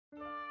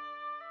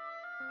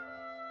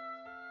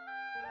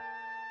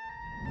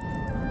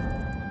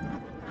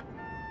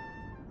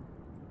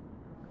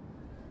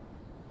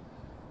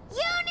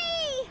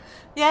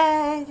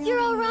Yay! You're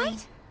all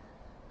right?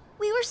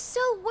 We were so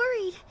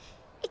worried.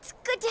 It's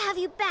good to have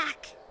you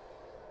back.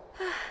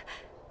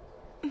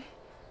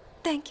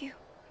 Thank you.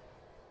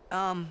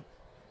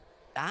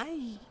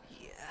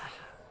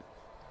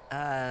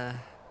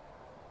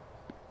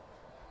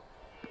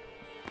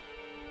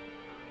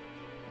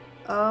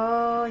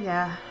 Oh,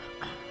 yeah.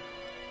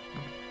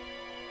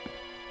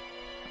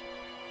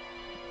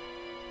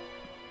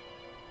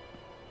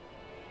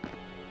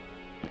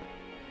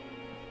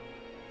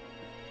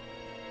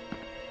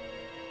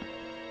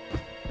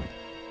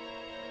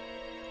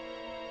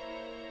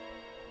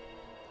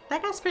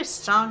 That guy's pretty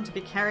strong to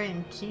be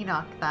carrying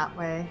Keenock that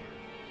way.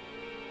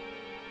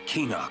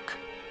 Keenock.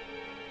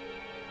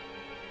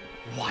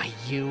 Why,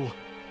 you?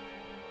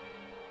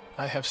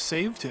 I have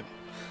saved him.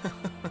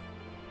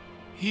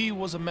 He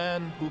was a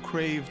man who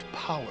craved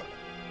power.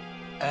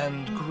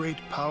 And great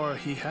power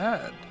he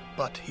had,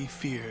 but he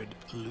feared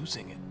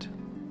losing it.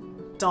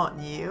 Don't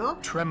you?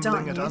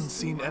 Trembling at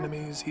unseen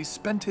enemies, he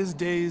spent his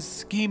days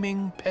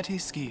scheming petty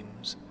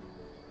schemes.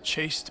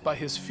 Chased by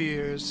his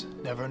fears,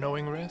 never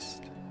knowing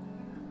rest.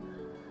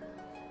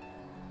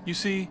 You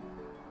see,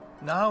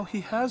 now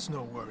he has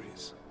no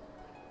worries.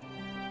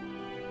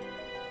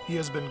 He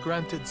has been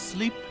granted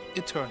sleep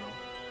eternal.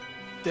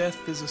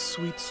 Death is a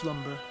sweet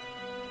slumber.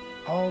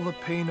 All the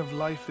pain of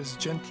life is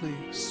gently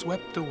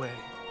swept away.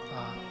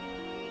 Ah,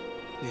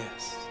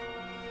 yes.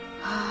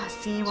 Ah,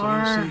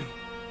 Seymour. So you see,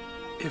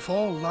 if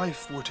all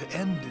life were to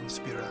end in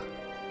Spira,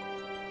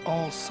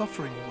 all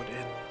suffering would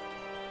end.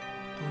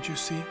 Don't you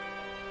see?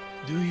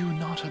 Do you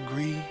not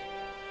agree?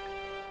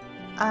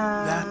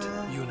 That,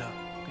 Yuna,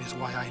 is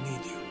why I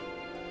need you.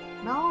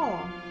 No.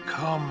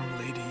 Come,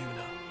 Lady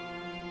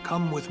Yuna.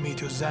 Come with me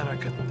to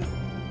Zanarkand,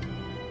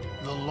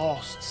 the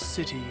lost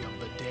city of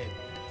the dead.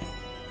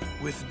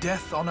 With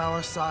death on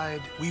our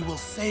side, we will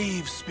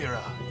save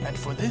Spira, and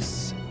for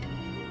this,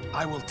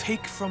 I will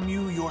take from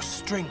you your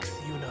strength,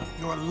 Yuna,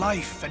 your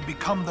life, and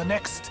become the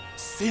next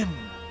Sin.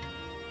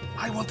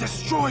 I will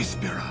destroy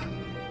Spira.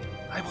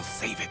 I will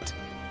save it.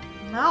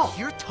 No.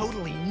 You're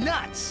totally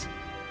nuts.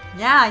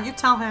 Yeah, you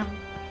tell him.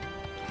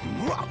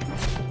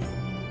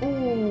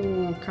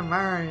 Ooh,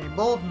 Kamari.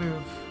 Bold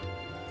move.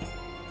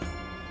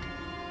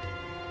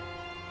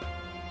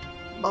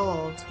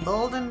 Bold.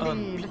 Bold indeed.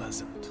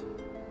 Unpleasant.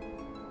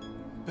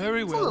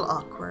 Very It's a little well.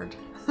 awkward.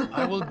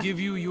 I will give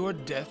you your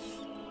death.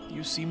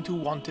 You seem to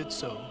want it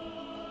so.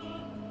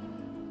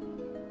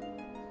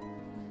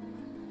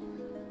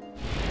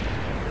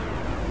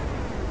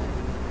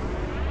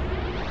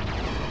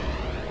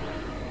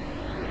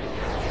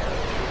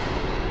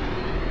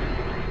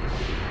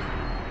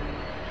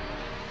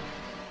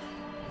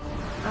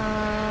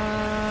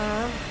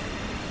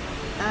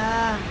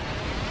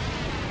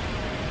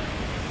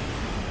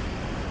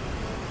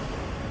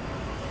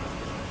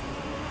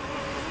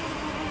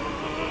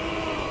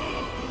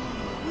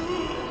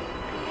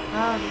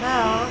 Oh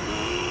no.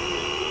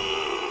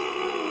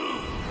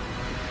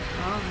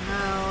 Oh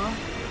no.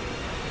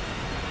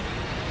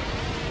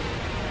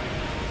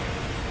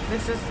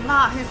 This is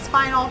not his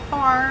final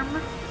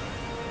form.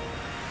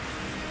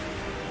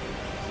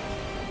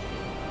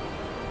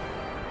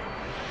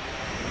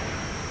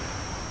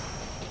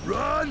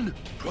 Run!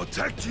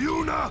 Protect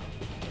Yuna!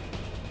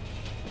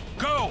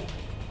 Go!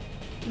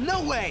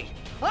 No way!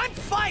 I'm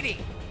fighting!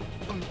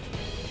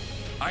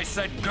 I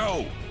said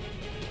go!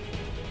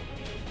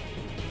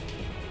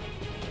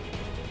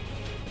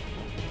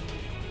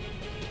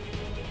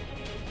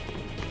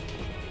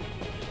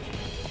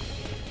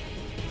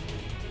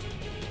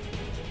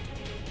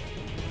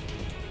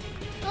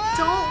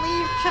 Don't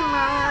leave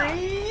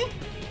Kamari.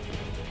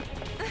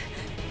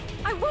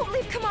 I won't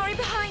leave Kamari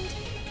behind.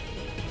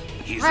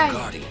 He's Right. a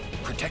guardian.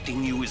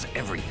 Protecting you is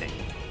everything.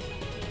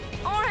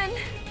 Oren.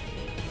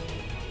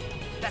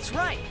 That's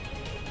right.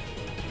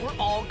 We're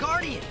all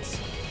guardians.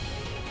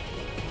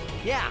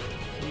 Yeah,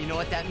 and you know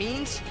what that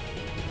means?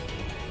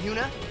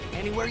 Yuna,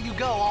 anywhere you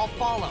go, I'll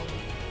follow.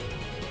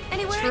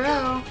 Anywhere I go.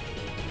 True.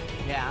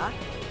 Yeah,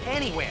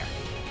 anywhere.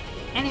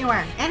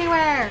 Anywhere.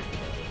 Anywhere.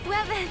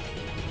 Well then,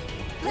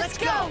 let's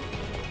go.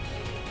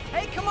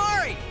 Hey,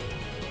 Kamari!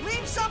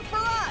 Leave some for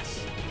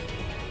us!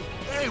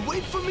 Hey,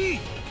 wait for me!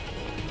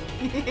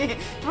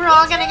 We're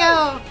all gonna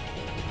go.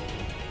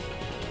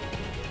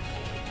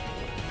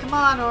 Come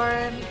on,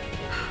 Oren.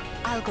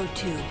 I'll go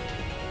too.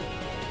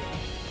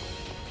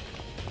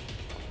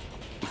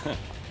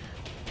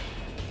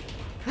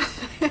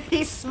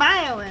 He's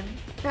smiling.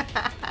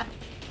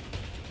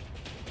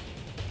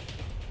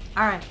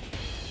 Alright.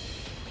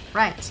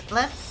 Right,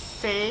 let's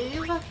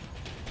save.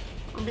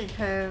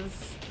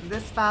 Because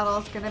this battle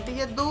is gonna be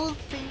a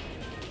doozy.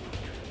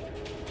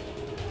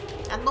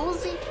 A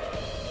doozy.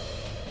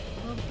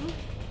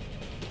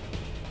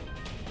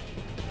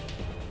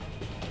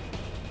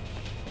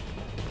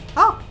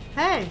 Oh,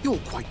 hey. You're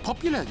quite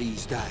popular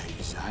these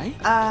days, eh?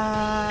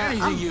 I'm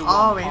Anything you want,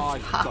 always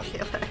I've got it.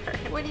 popular.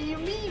 What do you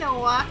mean,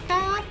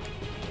 Owaka?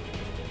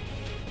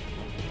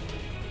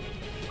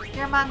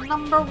 You're my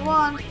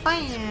 #1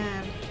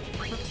 fan.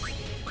 Oops.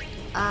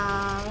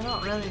 We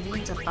don't really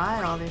need to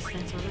buy all these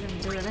things, but we're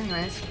gonna do it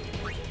anyways.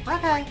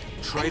 Okay.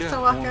 Traitor Thanks, or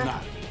Awaka. no,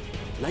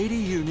 Lady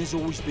Yuna's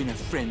always been a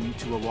friend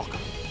to Awaka.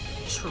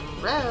 True.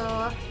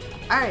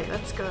 Alright,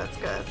 let's go, let's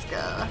go, let's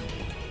go.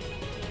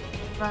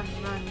 Run,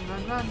 run,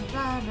 run, run,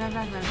 run, run, run,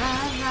 run, run,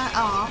 run.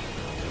 Aw.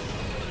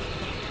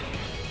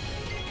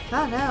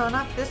 Oh no,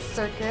 not this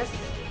circus.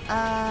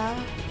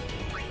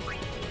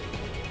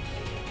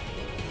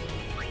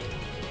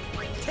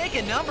 Take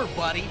a number,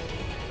 buddy.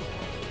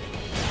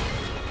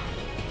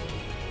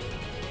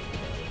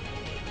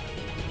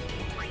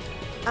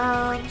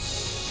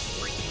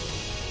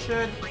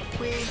 Should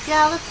we?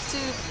 Yeah, let's do.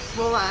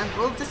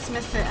 We'll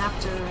dismiss it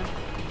after,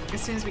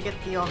 as soon as we get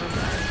the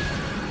override.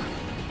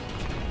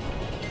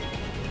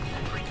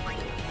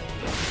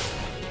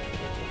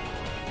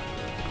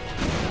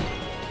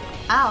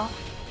 Ow.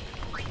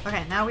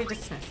 Okay, now we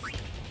dismiss.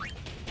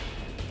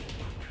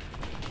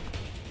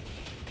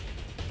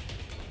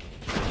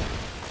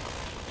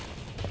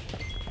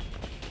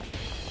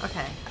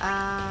 Okay,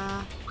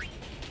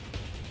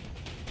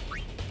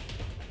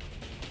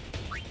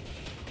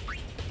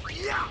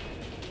 Yeah.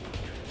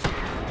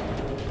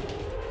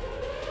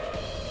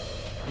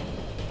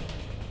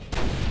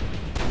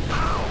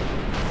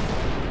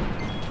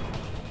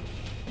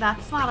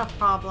 that's not a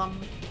problem.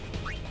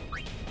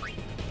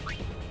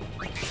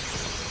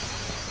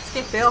 Let's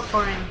get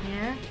Balfour in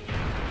here.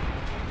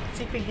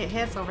 See if we can get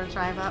his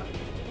overdrive up.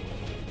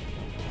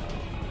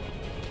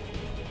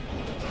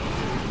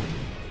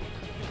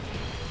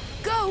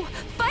 Go!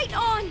 Fight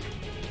on!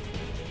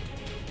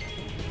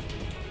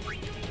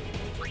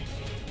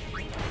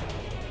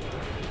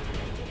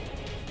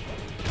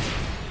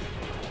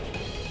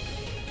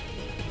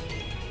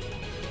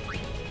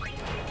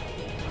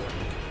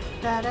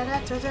 Da da da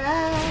da da.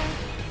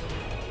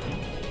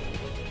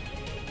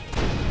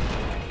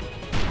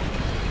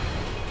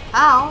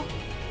 Ow.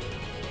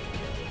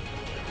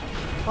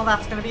 Well,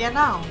 that's gonna be a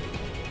no.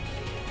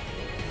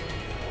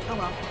 Oh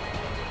well.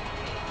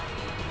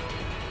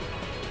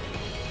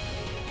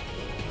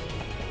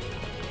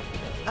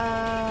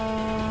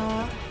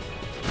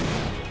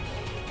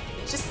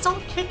 Just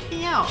don't kick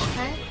me out,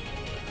 okay?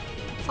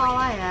 That's all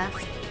I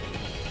ask.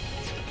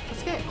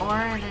 Let's get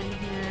Orin in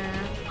here.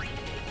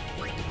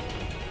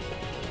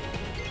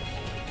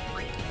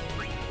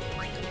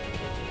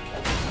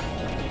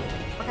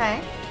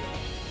 Okay.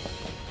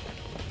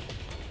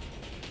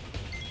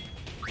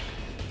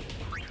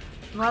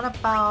 What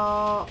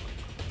about...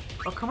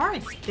 Oh,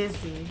 Kamari's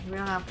busy. We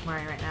don't have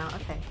Kamari right now.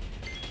 Okay.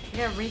 We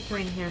got Riku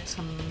in here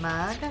to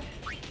mug.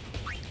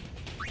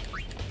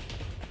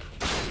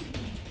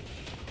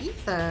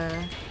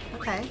 Ether.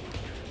 Okay.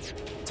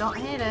 Don't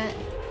hate it.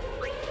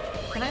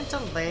 Can I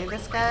delay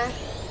this guy?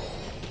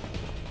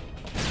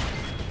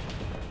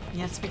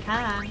 Yes, we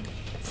can.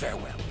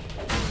 Farewell.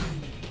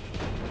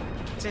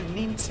 Didn't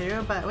mean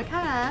to, but we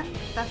can.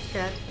 That's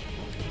good.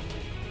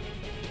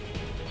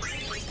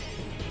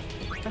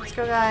 Let's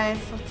go, guys.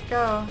 Let's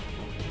go.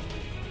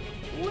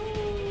 Woo!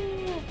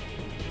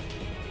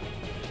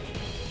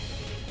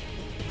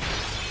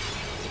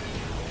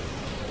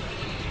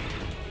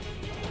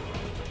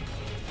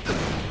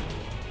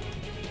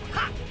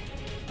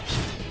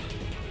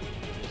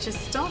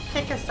 Just don't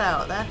kick us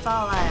out. That's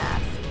all I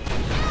ask.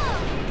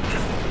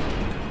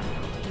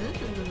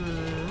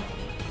 Ooh.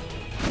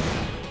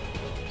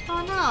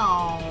 Oh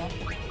no!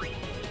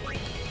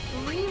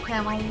 Leave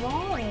him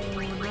alone.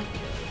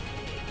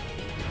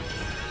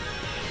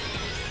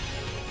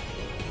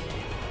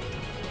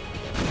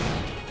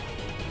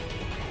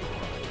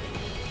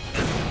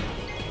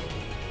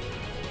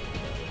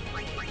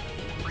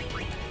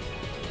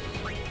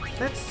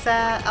 Let's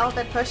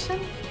Albert push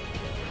him.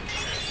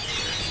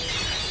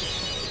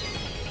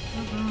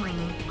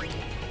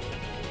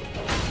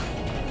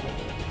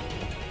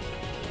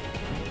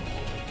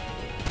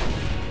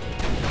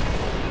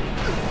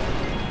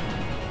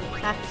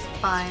 That's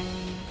fine.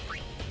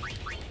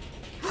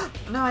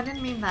 No, I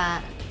didn't mean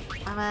that.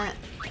 I meant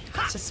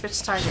to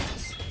switch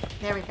targets.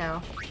 There we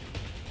go.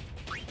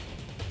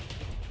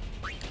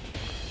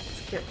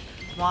 Let's get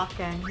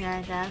walking here,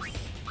 I guess.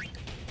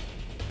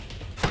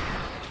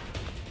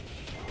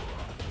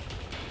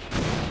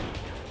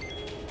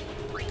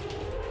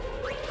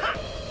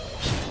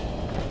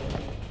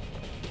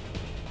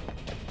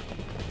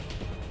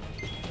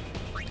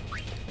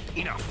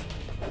 Enough.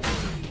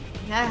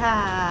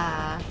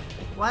 Yeah,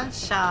 one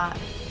shot.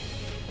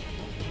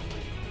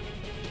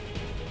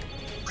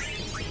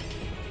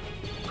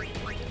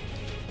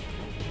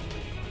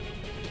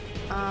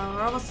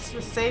 We're almost to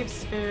the save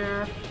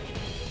sphere.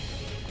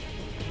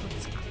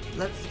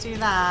 Let's do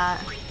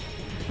that.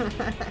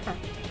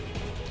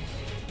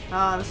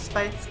 Oh, this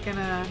fight's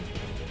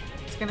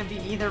it's gonna be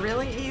either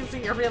really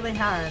easy or really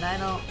hard. I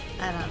don't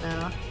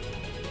know.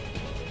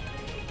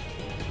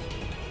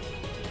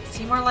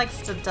 Seymour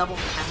likes to double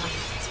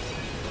cast.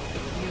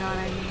 You know what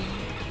I mean?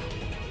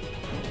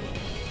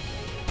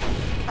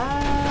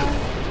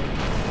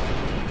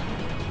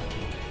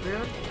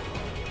 Rude.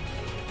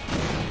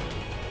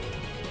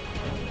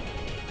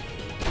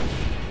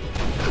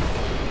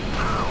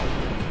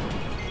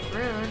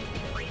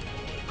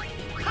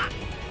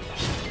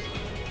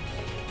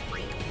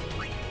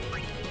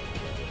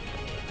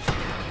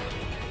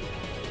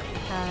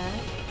 Okay.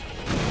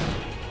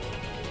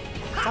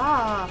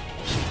 Stop!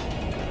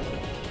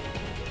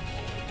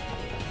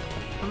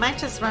 I might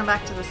just run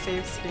back to the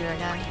save sphere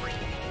again.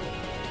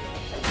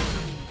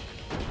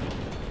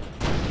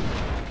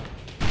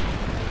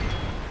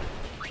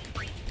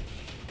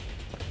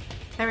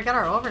 Hey, we got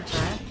our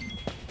overdrive.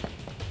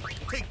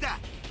 Take that.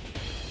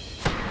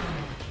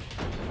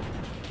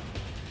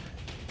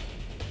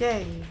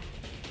 Yay.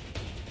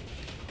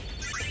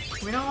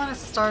 We don't want to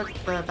start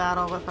the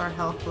battle with our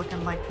health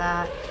looking like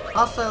that.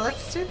 Also,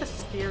 let's do the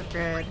spear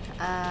grid.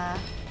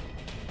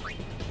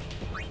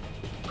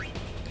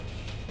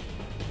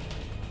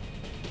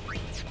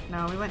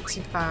 No, we went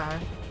too far.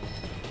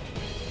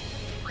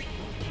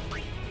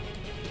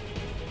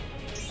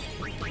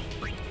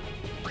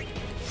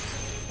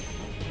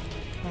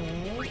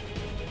 Okay.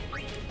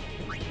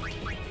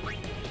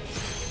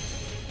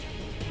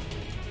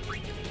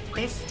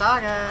 Hey,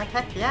 Staga,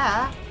 heck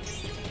yeah.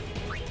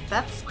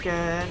 That's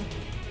good.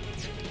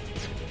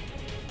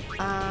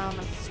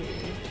 Let's see.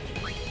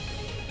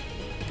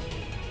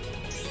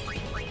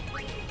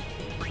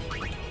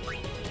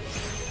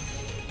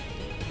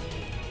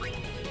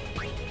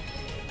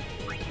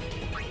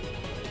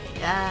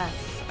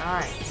 Yes,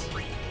 alright.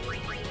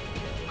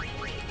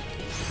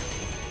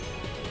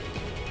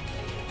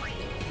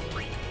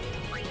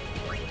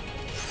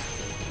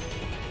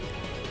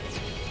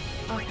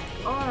 Okay,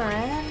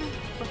 Oren,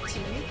 what do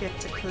you get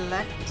to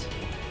collect?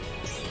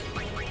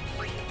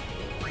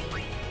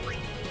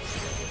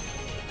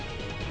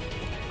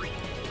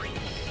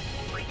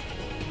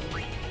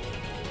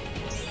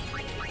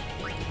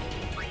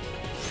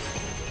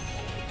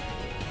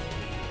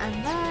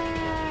 And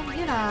then,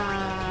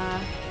 Yuna.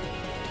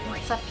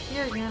 What's up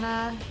here,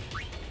 Yuna?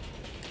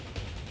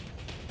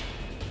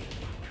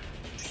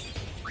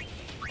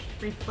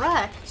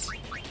 Reflect?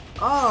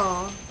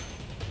 Oh.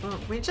 Well,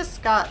 we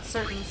just got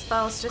certain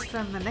spells just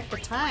in the nick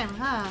of time,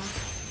 huh?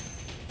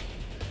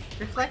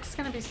 Reflect's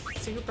gonna be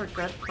super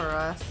good for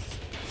us.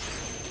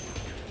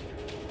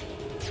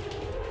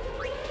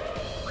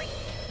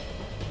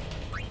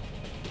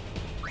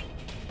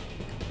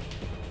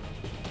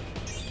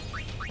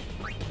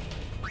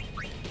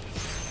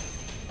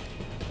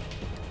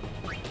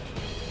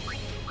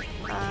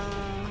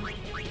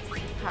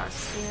 Power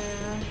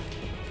sphere.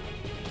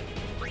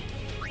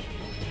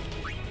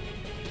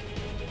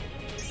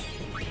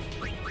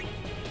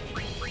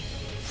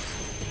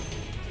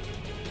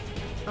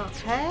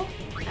 Okay,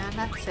 and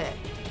that's it.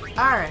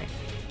 Alright.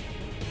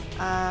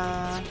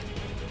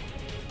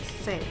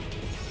 Save.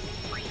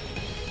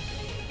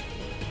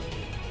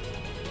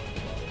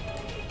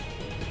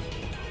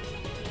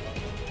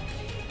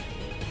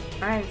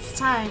 Alright, it's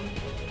time.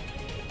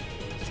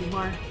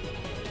 Seymour,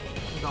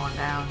 you're going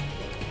down.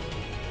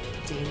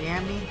 Do you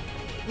hear me?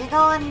 You're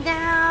going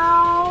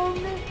down!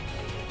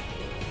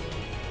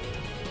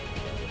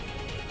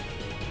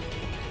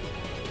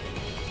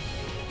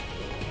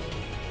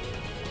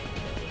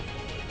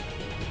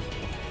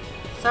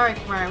 Sorry,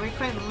 Kamara, we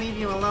couldn't leave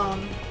you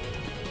alone.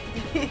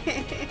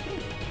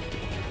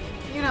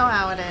 You know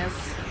how it is.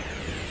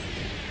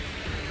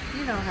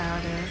 You know how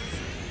it is.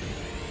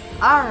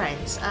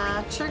 Alright,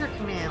 trigger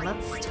command,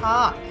 let's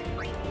talk.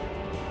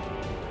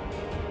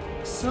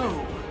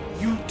 So,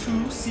 you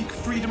too seek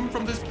freedom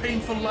from this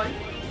painful life?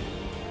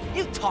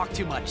 You talk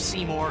too much,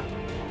 Seymour.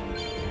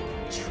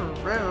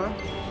 True.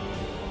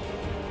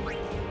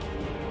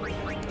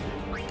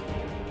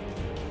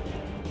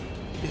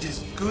 It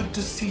is good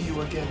to see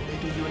you again,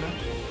 Lady Yuna,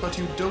 but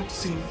you don't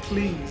seem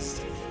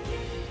pleased.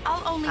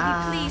 I'll only be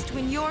pleased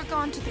when you're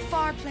gone to the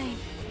far plane.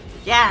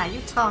 Yeah,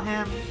 you tell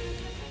him.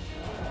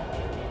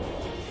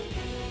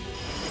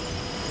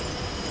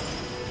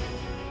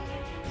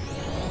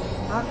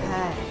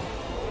 Okay.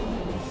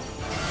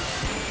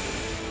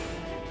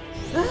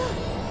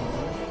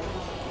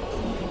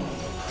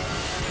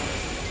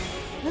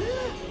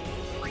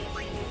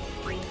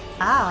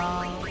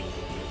 Ow.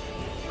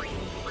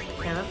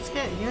 Okay, let's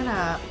get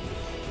Yuna up.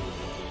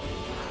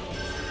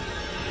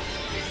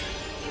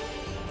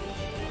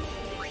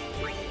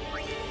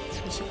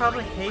 We should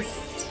probably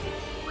haste.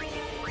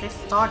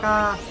 Haste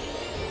Dogga.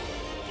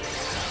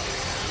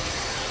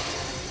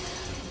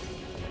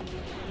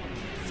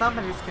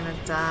 Somebody's gonna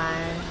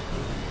die.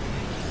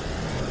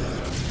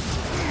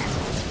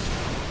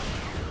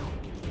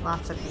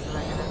 Lots of people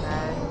are gonna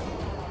die.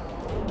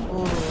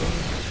 Ooh.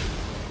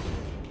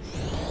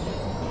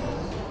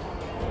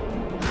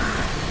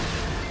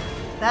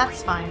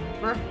 That's fine.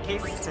 We're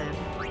hasted.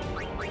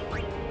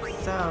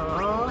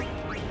 So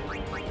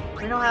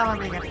we don't have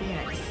Omega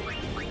Phoenix.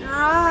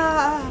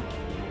 Ah!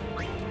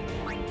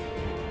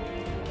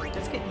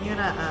 Let's get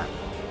Yuna up.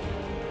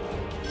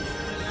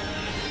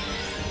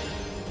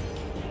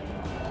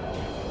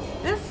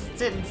 This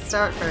didn't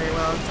start very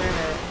well, did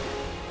it?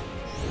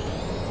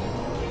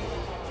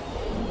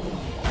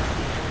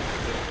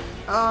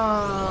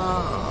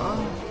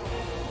 Oh.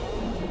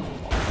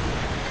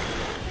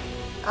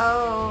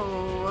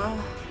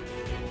 Oh.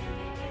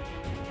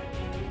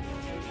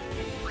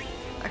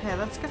 Okay,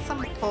 let's get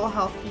some full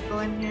health people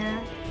in here.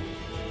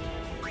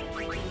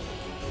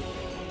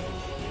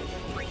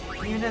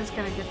 Yuna's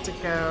gonna get to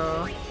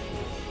go.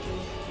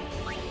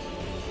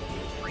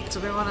 Do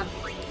we want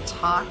to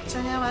talk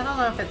to him? I don't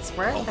know if it's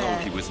worth Although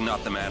it. he was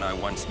not the man I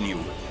once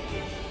knew,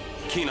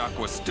 Keenock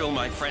was still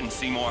my friend,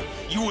 Seymour.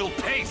 You will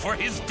pay for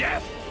his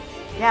death!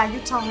 Yeah, you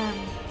tell him.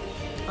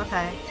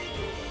 Okay.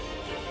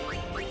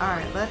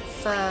 Alright,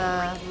 let's,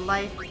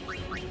 light...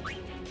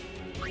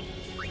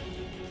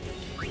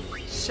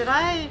 Should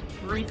I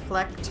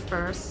reflect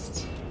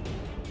first?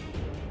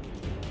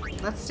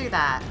 Let's do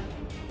that.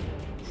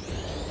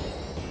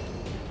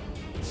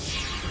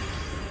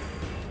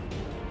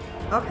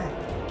 Okay.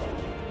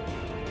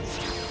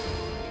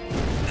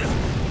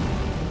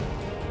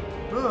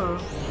 Ooh.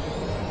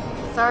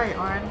 Sorry,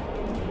 Orin.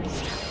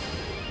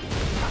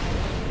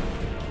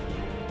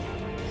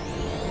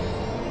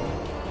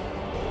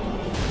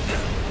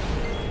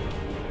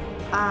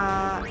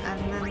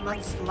 And then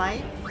let's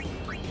light.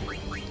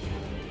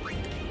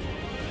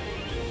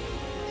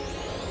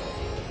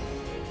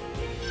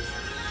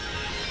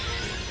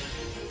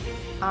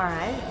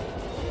 Alright.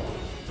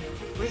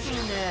 We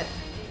can get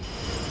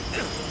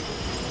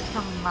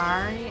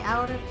Kamari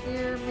out of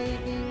here,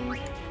 maybe?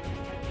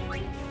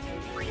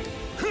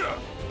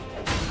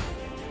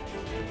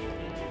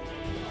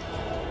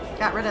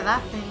 Got rid of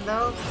that thing,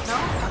 though. No?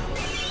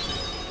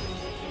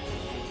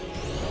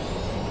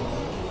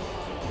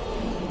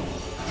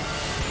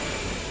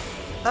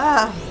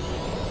 Ugh.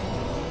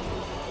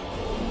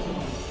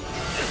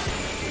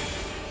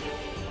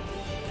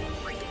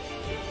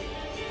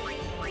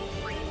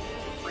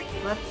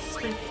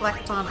 Let's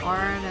reflect on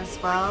Orin as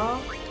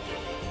well.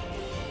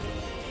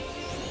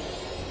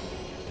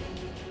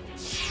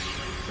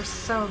 We're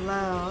so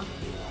low.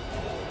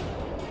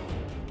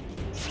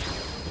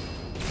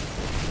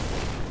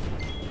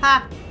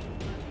 Ha!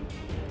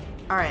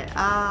 Alright,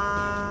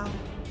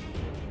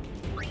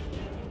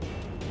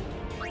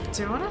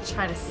 do I want to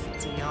try to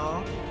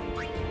steal?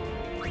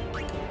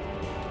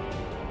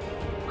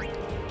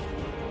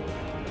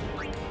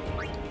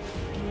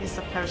 Use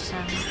a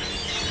potion.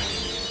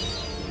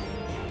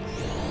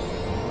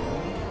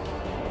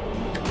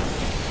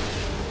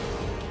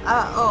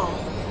 Oh.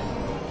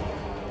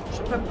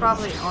 Should put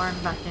probably Orin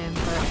back in,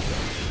 but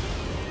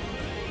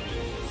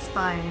it's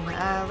fine.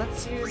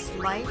 Let's use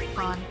light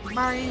on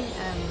Kamari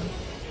and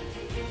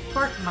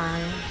poor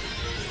Kamari.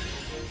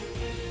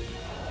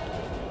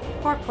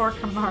 Poor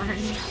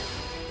Kamari.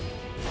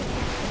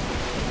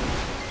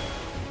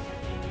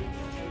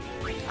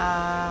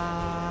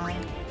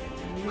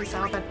 Use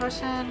Alphabet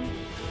Potion.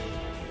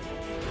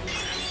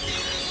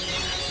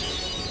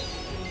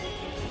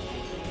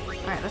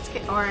 Alright, let's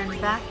get Orin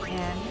back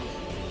in.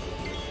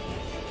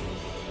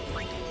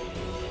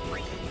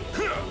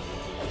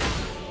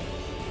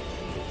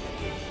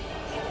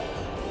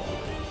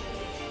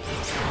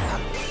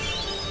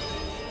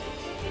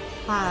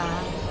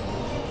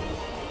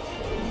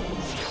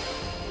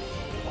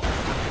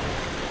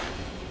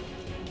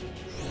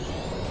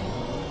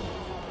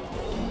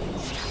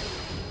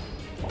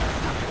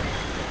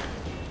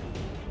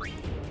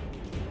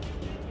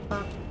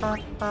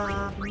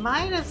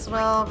 Might as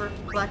well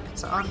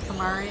reflect on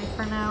Kamari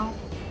for now.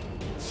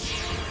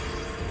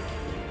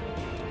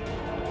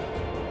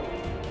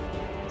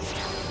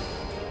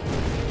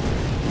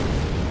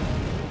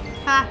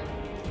 Ha!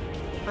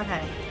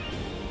 Okay.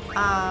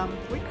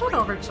 We could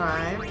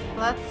overdrive.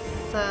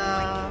 Let's,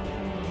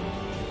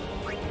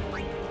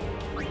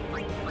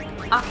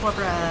 Aqua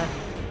Breath.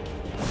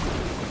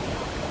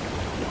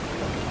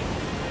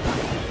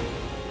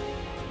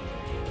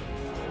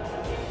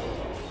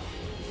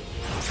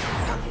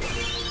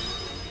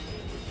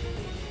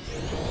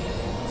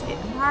 It's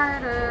getting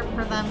harder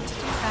for them to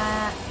do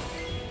that.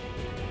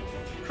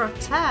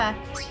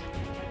 Protect?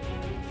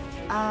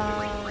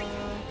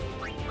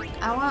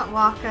 I want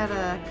Waka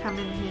to come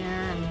in here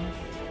and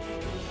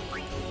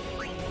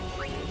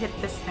hit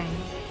this thing.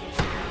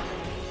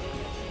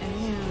 And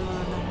you...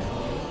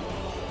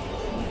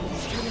 What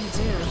are you gonna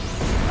do?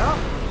 Oh!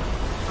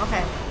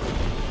 Okay.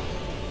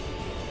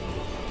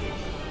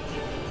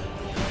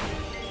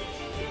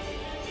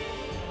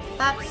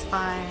 That's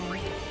fine.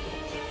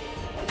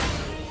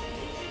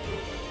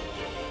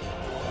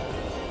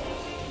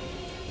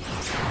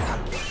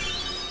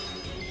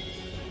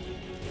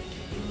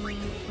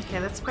 Okay,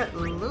 let's put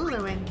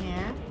Lulu in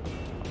here.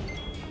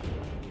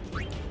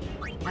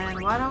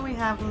 And why don't we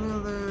have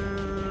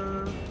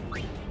Lulu...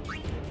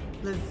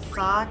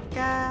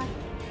 Lizaga?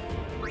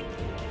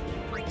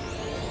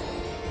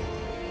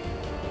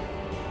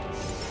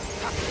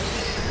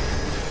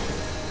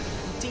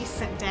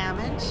 Decent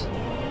damage.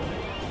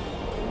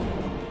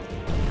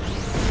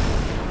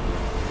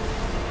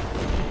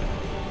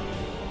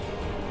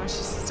 Oh,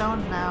 she's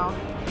stoned now.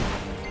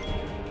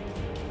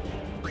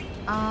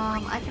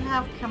 I can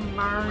have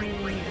Kamari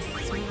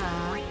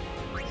Asuna.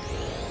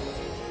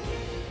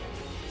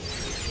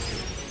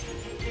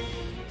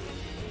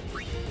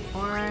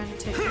 Orin,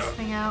 take this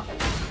thing out.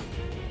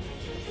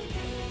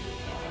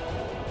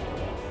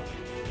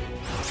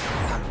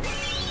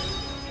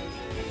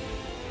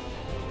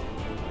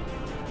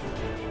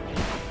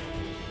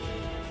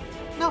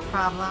 No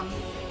problem.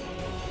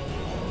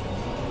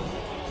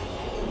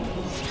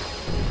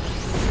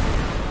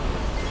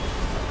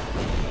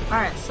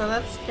 Alright, so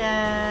let's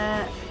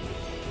get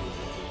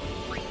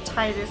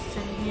Titus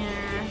in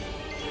here.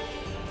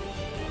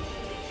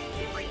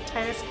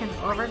 Titus can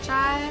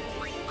overdrive.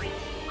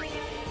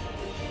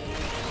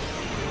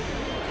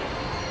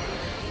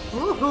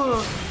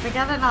 Ooh, we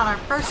got it on our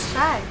first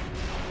try.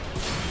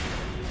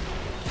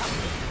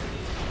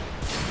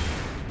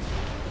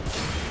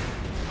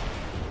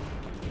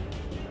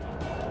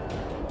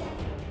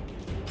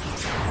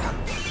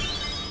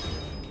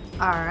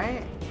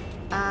 Alright.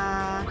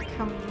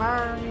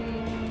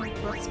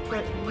 Kamari. Let's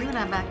put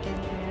Yuna back in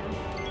here.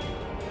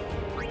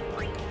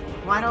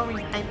 Why don't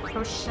we hype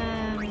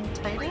potion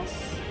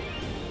Titus?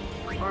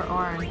 Or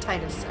Orin?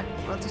 Titus. Okay,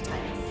 we'll do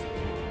Titus.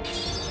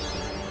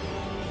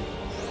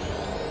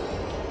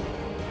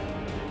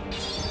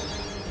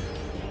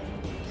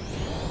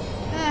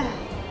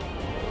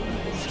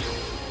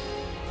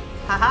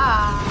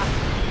 Haha!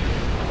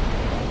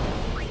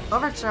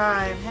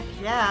 Overdrive, heck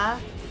yeah!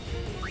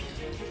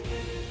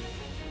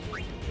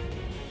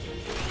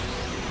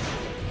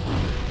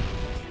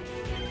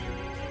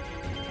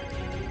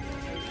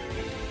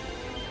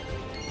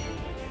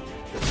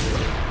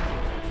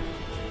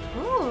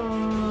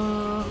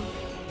 Ooh!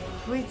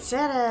 We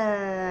did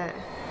it!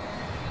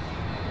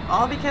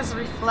 All because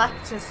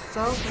Reflect is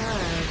so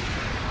good.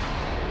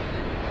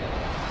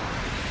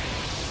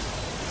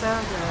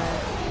 So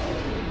good.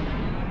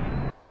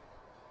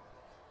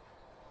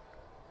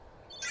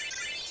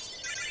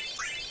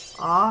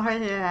 Oh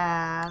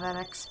yeah, that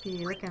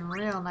XP looking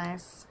real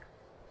nice.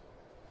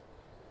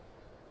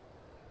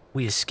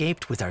 We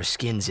escaped with our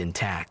skins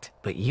intact,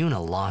 but Yuna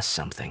lost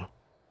something.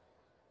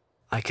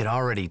 I could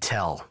already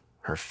tell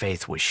her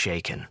faith was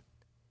shaken.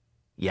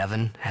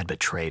 Yevon had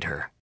betrayed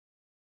her.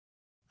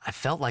 I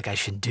felt like I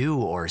should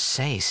do or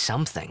say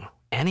something,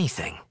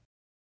 anything.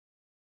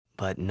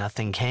 But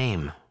nothing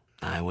came.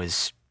 I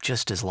was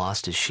just as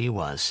lost as she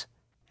was.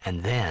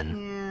 And then...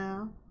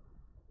 Yeah.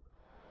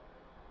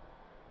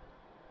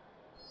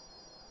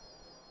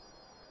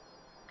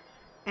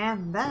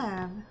 And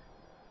then...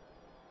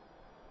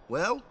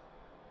 Well?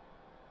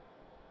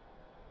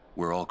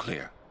 We're all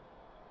clear.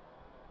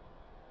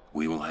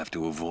 We will have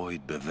to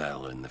avoid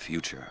Bevel in the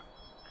future.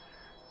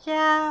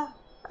 Yeah,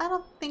 I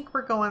don't think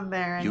we're going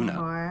there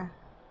anymore.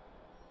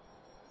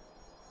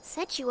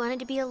 Said you wanted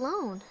to be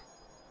alone.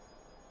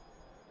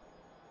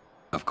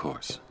 Of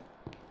course.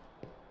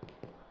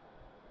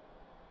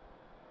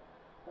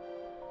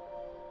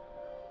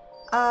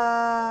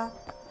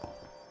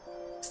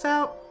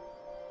 So...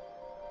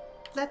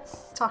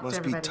 Let's talk to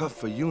everybody. Must be tough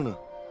for Yuna.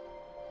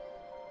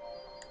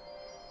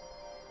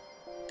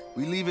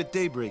 We leave at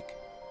daybreak.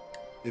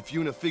 If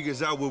Yuna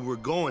figures out where we're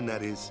going,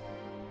 that is.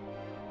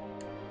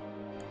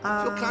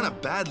 I feel kind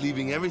of bad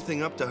leaving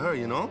everything up to her,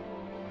 you know?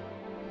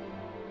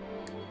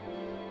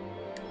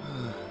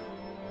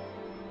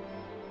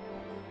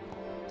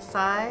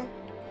 Sigh?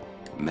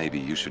 Maybe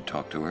you should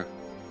talk to her?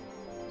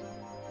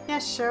 Yeah,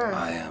 sure.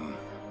 I am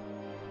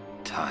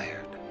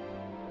tired.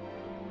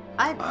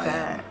 I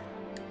bet.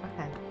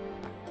 Okay.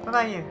 What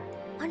about you?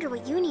 Wonder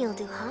what Uni'll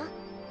do, huh?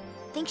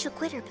 Think she'll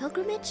quit her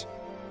pilgrimage?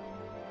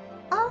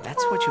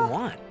 That's what you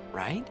want,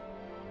 right?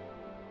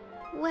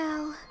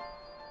 Well...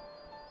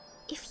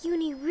 If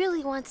Uni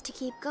really wants to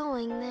keep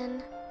going,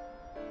 then...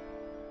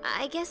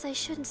 I guess I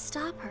shouldn't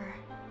stop her,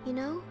 you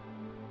know?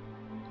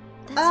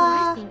 That's what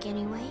I think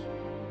anyway.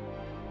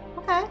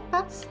 Okay,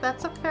 that's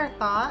a fair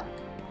thought.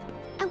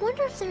 I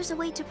wonder if there's a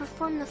way to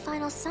perform the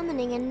final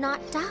summoning and not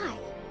die.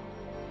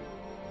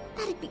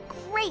 That'd be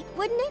great,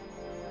 wouldn't it?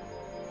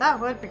 That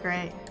would be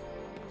great.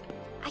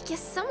 I guess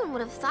someone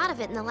would have thought of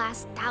it in the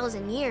last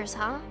 1,000 years,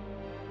 huh?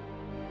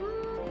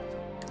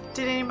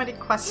 Did anybody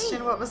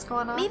question what was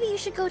going on? Maybe you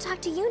should go talk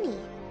to Uni.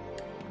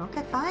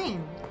 Okay,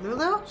 fine.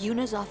 Lulu?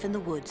 Yuna's off in the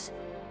woods.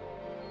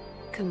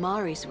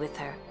 Kamari's with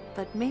her,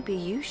 but maybe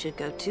you should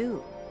go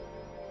too.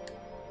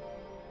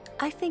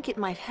 I think it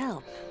might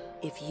help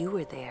if you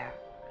were there.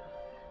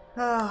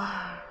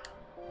 Oh,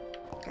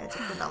 you guys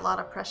are putting a lot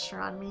of pressure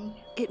on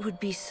me. It would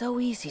be so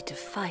easy to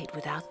fight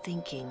without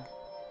thinking.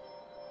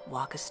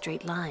 Walk a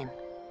straight line.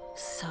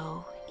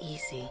 So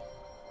easy.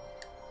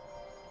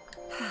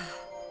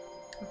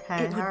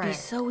 Okay, it would be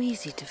so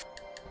easy to...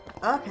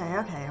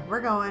 Okay, we're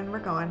going.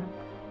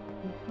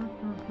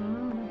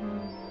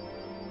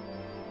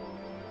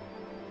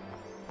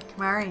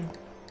 Kamari.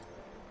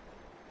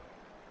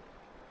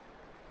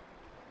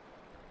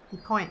 He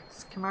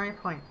points. Kamari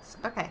points.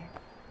 Okay.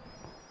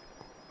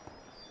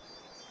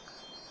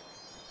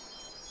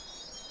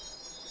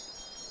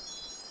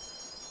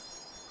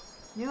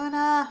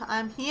 Yuna,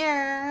 I'm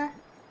here.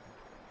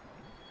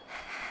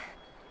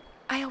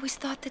 I always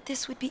thought that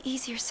this would be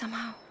easier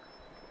somehow.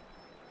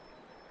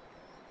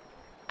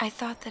 I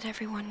thought that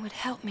everyone would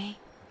help me,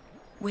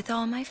 with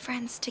all my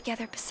friends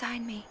together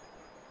beside me.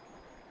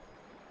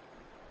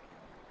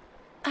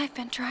 I've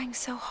been trying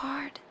so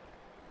hard.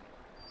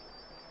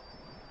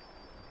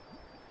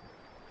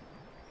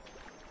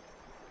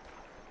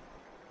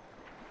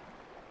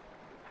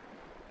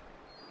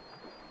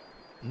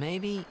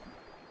 Maybe...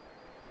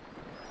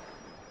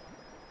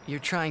 you're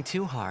trying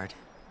too hard.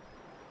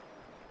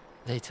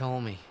 They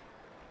told me.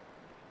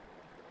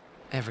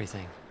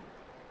 Everything.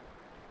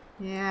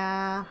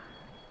 Yeah.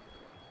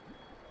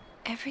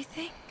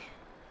 Everything?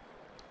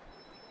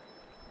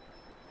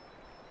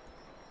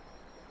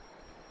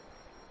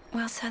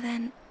 Well, so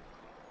then...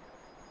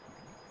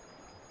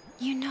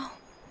 You know.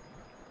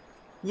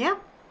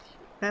 Yep.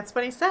 That's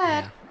what he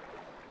said. Yeah.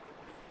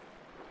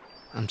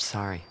 I'm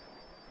sorry.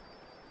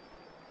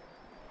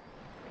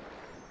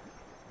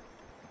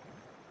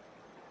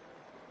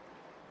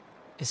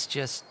 It's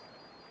just,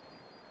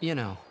 you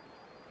know,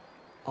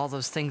 all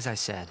those things I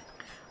said.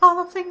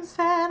 All the things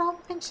said, all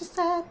the things she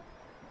said.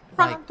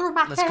 Running Like, through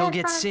my let's head, go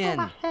get running through Sin.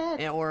 my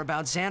head. Or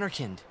about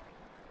Xanarkand.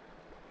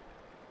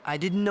 I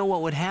didn't know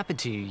what would happen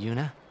to you,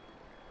 Yuna.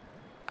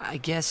 I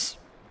guess...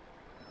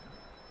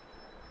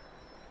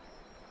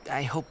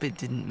 I hope it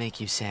didn't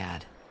make you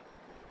sad.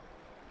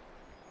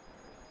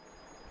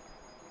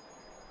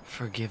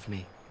 Forgive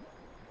me.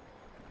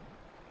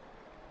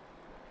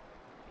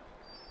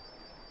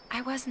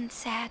 I wasn't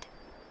sad.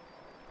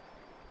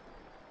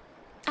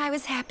 I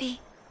was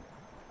happy.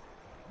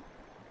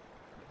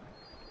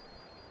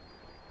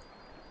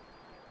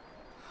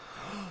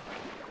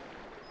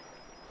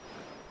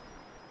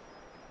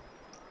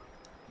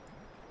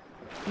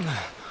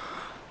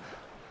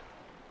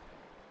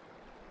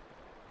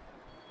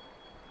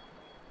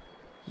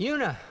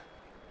 Yuna!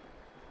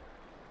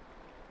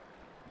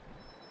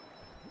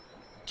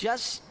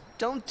 Just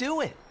don't do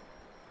it.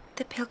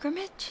 The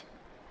pilgrimage?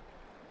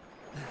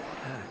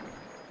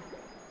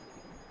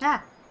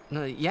 Yeah.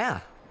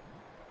 Yeah.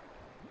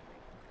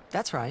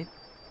 That's right.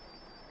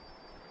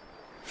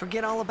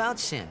 Forget all about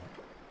Sin.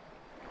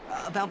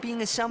 About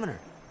being a summoner.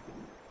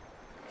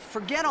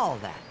 Forget all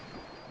of that.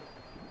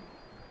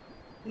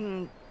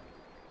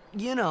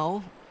 You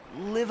know,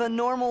 live a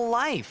normal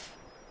life.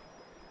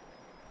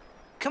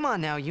 Come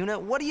on now,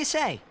 Yuna, what do you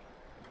say?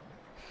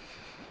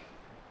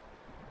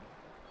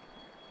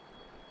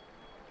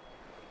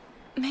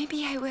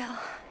 Maybe I will.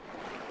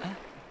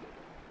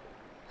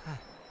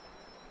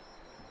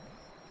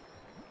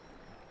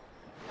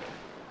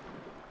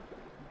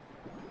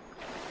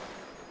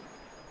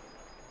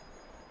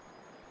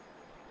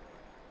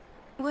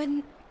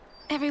 Wouldn't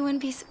everyone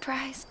be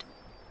surprised?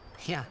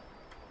 Yeah.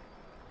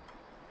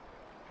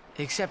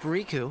 Except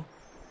Riku.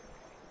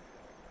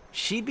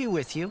 She'd be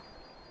with you.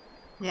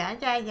 Yeah,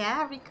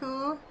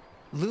 Riku.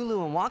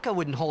 Lulu and Waka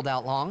wouldn't hold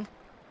out long.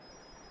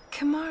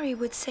 Kamari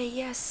would say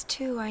yes,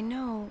 too, I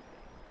know.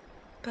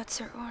 But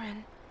Sir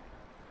Orin...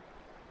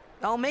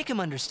 I'll make him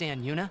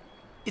understand, Yuna.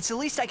 It's the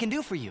least I can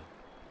do for you.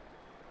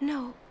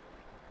 No,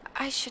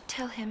 I should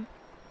tell him.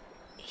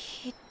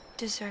 He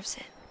deserves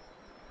it.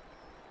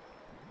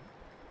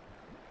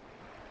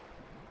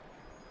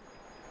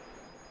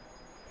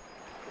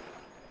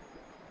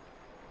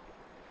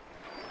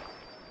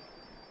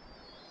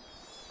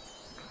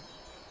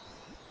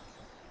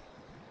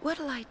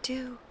 What'll I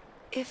do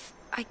if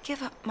I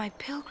give up my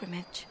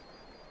pilgrimage?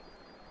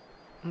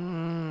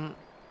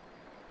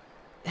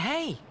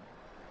 Hey!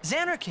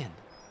 Xanarkand!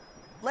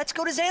 Let's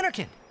go to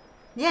Xanarkand!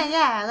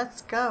 Yeah,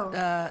 let's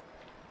go.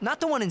 Not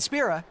the one in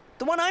Spira,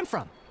 the one I'm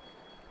from.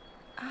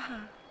 Uh-huh.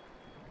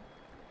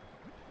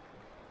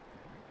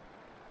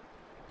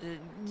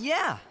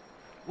 Yeah,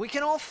 we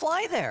can all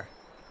fly there.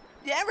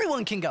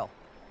 Everyone can go.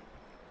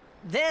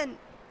 Then,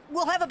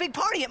 we'll have a big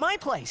party at my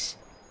place.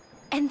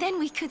 And then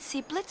we could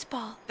see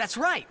Blitzball. That's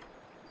right.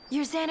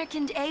 Your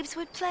Xanarkand Abes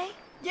would play?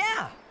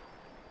 Yeah.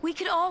 We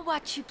could all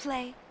watch you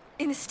play,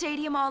 in the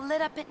stadium all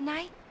lit up at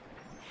night.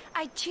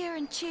 I'd cheer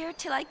and cheer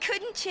till I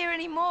couldn't cheer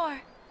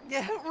anymore.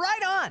 Yeah,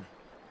 right on.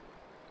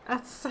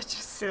 That's such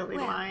a silly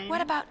Well, line.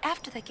 what about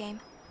after the game?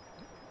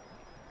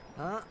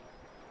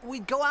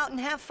 We'd go out and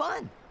have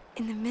fun.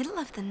 In the middle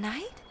of the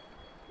night?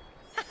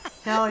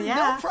 Hell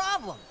yeah. No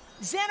problem.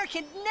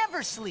 Xanarkand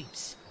never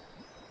sleeps.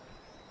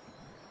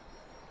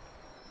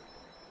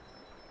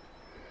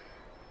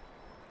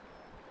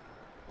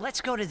 Let's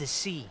go to the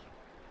sea.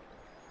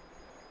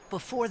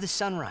 Before the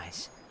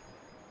sunrise.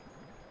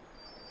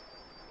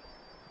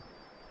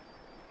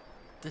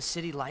 The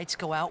city lights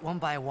go out one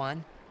by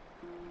one.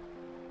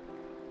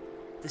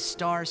 The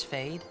stars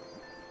fade.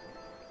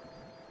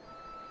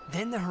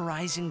 Then the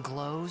horizon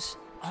glows,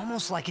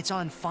 almost like it's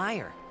on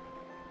fire.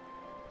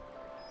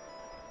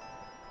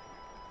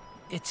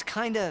 It's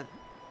kinda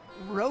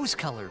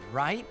rose-colored,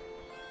 right?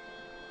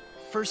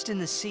 First in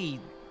the sea,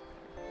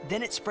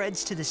 then it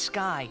spreads to the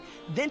sky,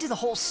 then to the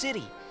whole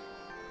city.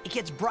 It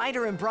gets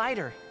brighter and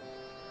brighter,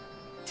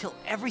 till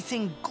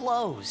everything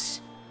glows.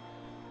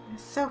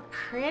 It's so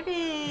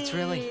pretty. It's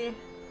really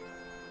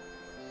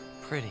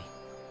pretty.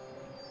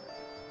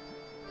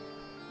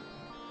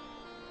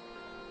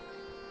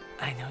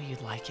 I know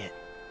you'd like it.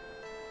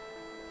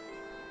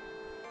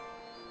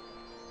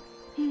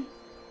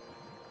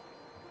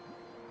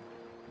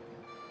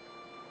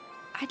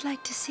 I'd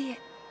like to see it.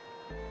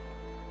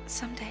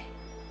 Someday.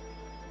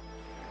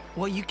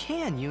 Well, you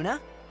can, Yuna.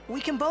 We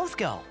can both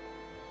go.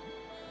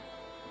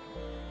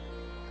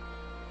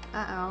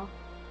 Uh-oh.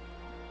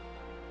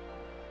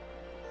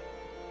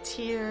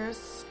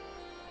 Tears.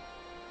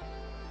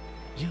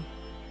 You...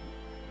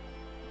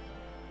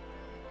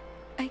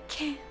 I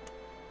can't.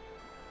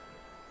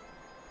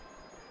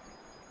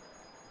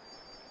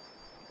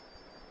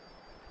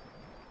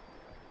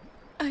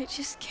 I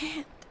just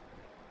can't.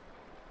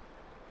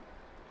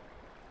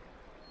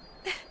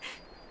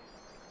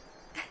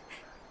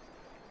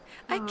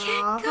 I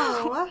can't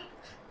go. Oh,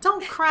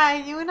 don't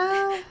cry,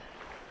 Yuna.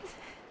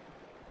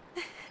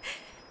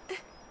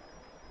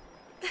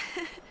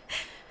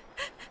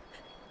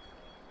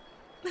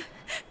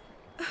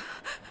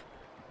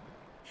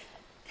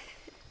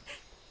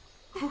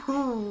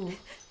 Ooh.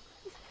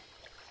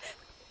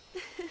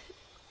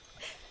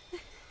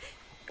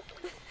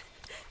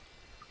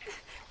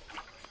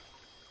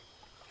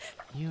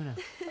 Yuna.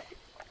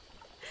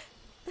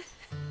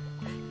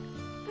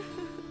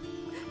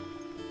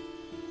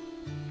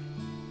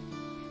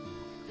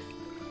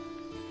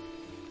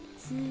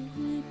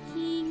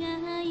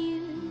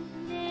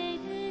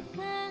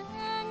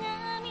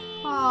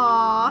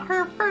 Aww,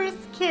 her first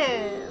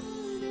kiss.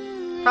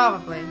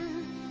 Probably.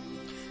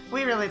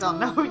 We really don't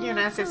know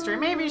Yuna's history.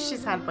 Maybe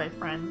she's had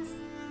boyfriends.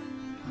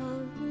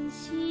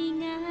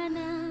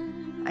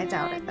 I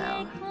doubt it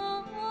though.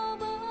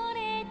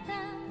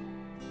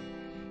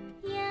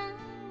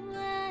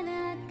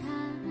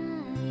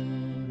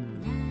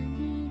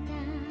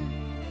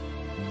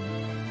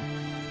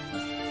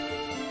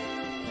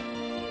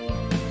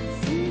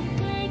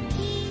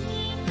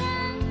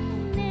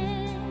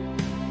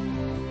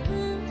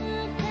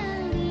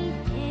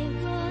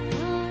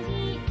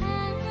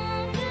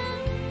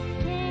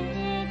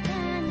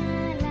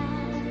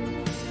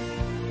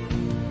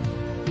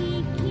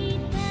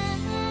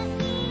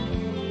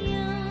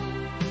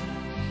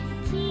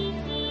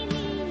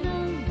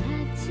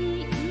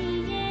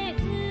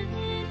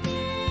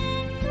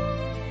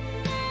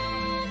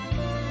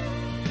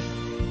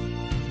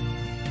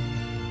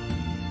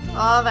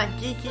 Oh, that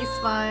geeky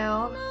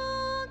smile.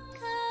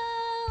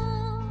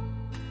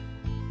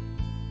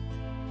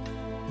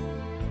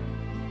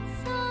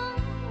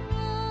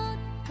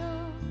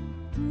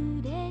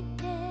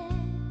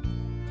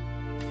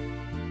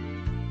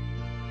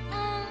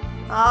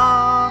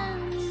 Oh,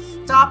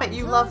 stop it,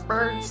 you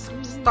lovebirds.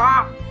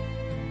 Stop.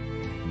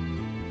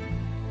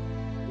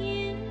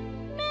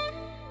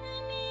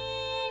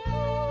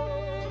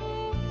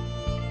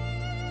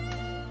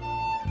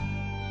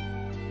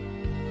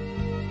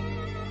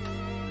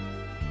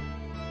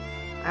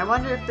 I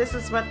wonder if this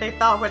is what they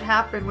thought would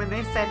happen when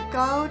they said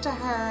go to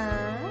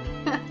her.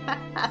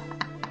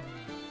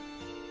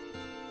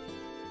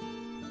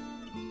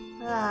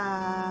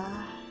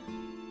 Ah.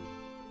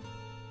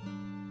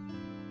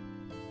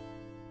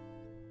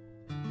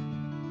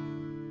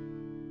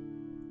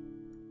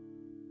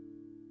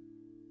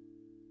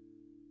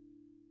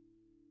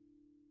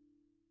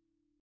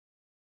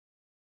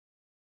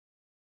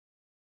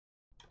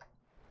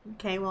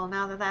 Okay, well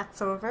now that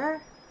that's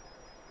over,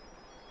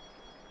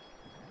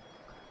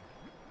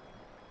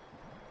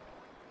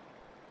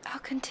 I'll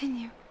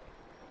continue.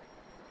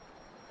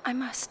 I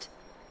must.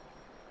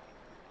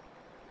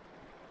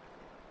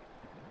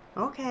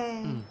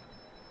 okay.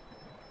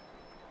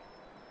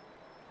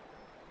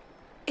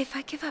 If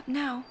I give up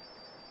now,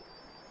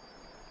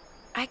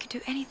 I could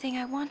do anything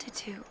I wanted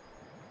to.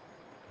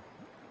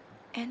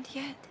 And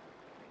yet,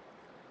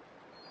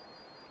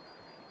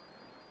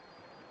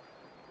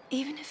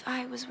 even if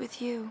I was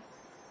with you,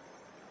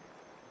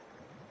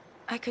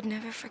 I could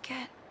never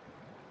forget.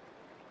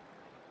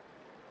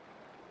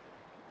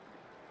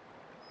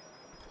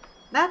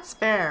 That's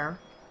fair.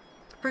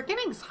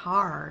 Forgetting's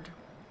hard.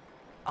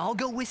 I'll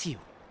go with you.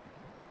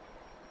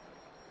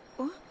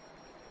 What?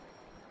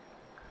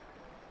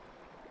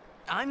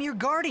 I'm your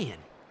guardian.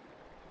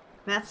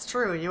 That's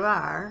true, you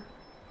are.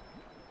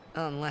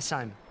 Unless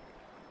I'm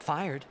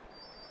fired.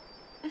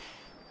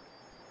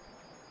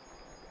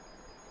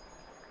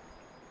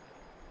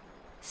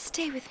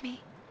 Stay with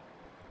me.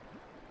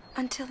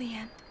 Until the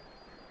end,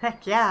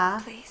 Heck yeah.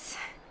 please.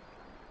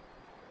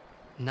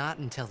 Not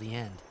until the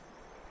end.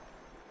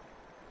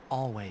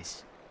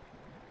 Always.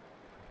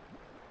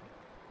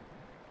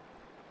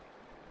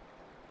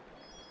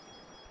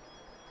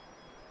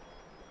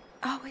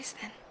 Always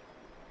then.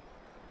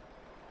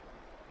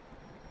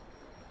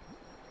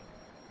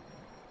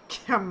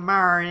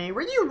 Marnie,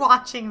 were you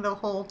watching the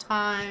whole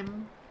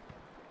time?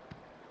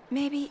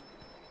 Maybe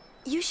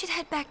you should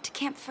head back to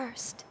camp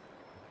first.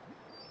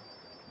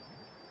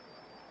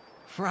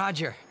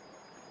 Roger.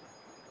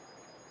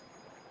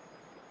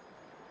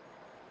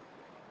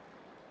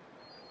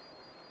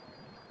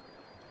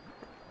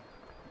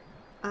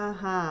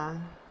 Uh-huh.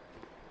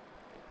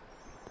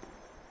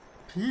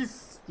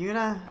 Peace,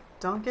 Yuna.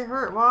 Don't get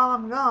hurt while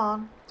I'm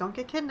gone. Don't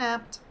get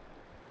kidnapped.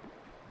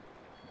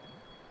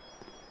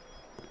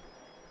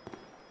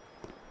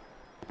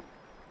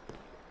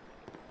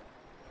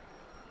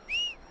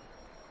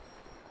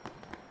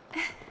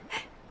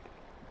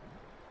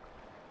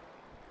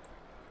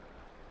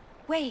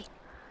 Wait.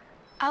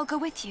 I'll go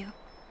with you.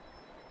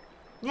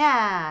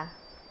 Yeah.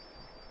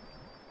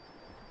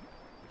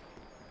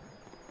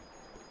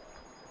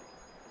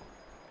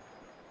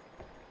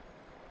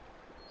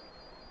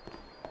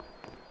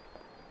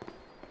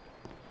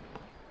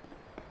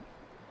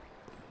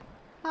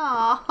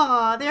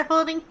 Oh, they're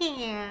holding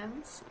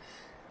hands.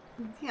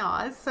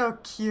 Oh, it's so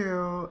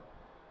cute.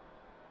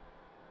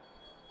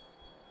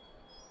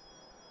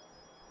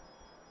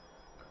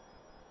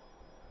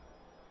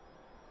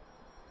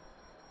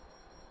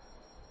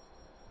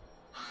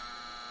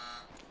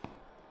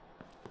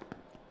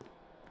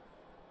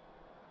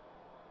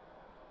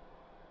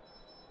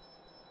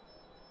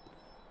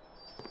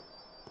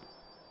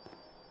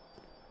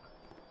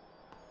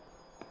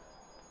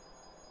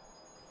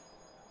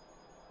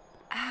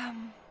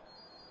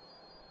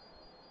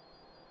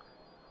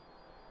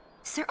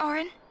 Sir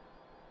Orin?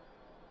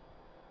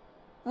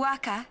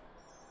 Waka?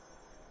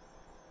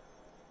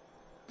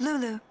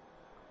 Lulu?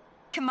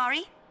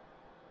 Kamari?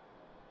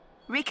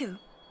 Riku?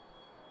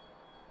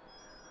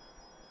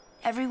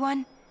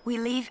 Everyone, we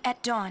leave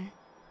at dawn.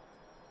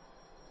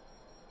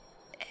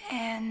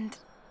 And...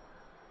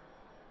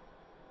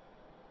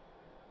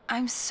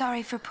 I'm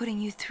sorry for putting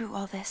you through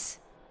all this.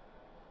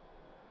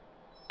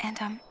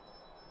 And,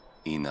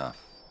 Enough.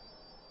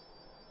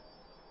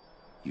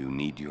 You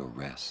need your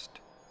rest.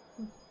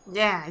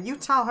 Yeah, you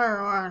tell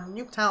her, or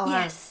you tell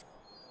her. Yes.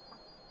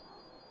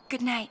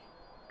 Good night.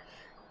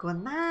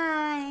 Good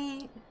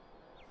night.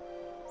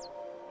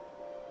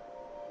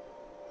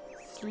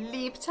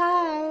 Sleep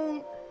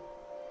tight.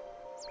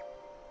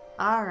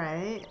 All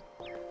right.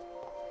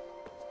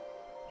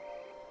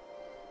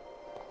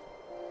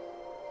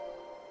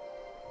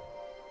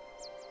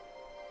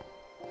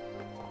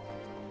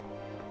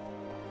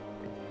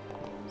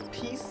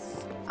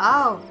 Peace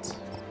out.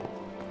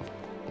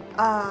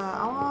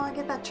 I want to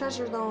get that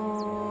treasure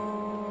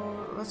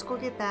though. Let's go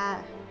get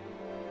that.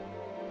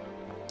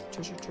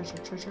 Treasure, treasure,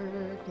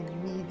 treasure. Give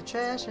me the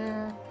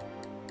treasure.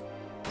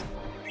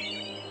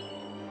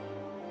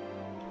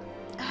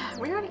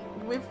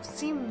 We've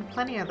seen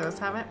plenty of those,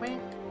 haven't we?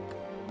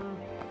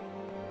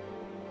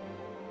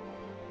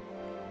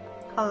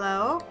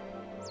 Hello?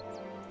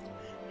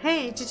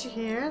 Hey, did you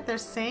hear? They're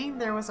saying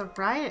there was a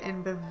riot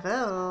in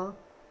Beville.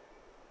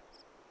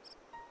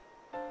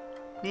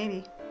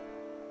 Maybe.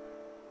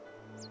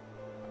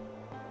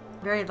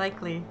 Very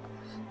likely.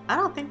 I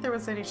don't think there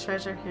was any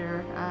treasure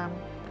here,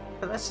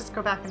 but let's just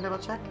go back and double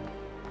check.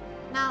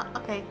 No,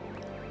 okay.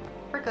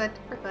 We're good,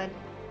 we're good.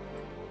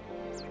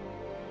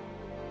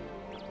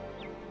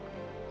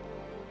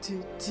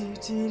 Do, do,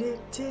 do, do,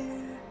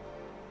 do.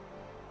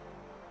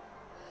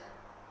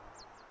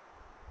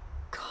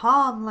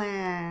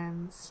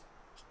 Calmlands.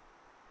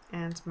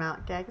 And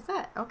Mount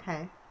Gagazette,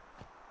 okay.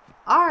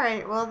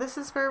 Alright, well this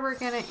is where we're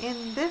gonna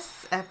end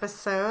this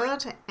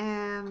episode,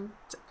 and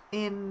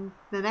in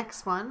the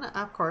next one,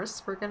 of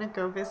course, we're gonna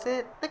go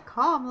visit the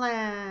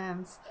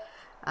Calmlands.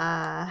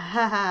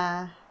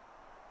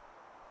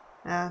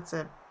 That's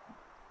a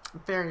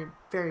very,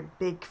 very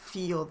big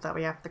field that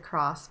we have to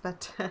cross,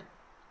 but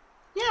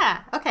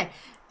yeah, okay.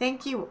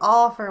 Thank you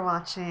all for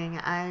watching.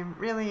 I'm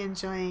really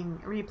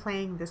enjoying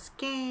replaying this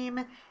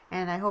game,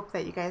 and I hope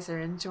that you guys are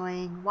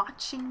enjoying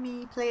watching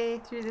me play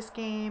through this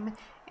game.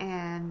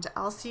 And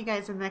I'll see you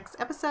guys in the next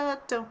episode.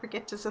 Don't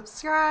forget to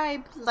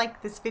subscribe,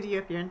 like this video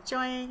if you're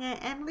enjoying it,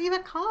 and leave a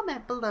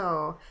comment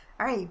below.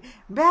 Alright,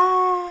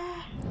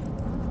 bye!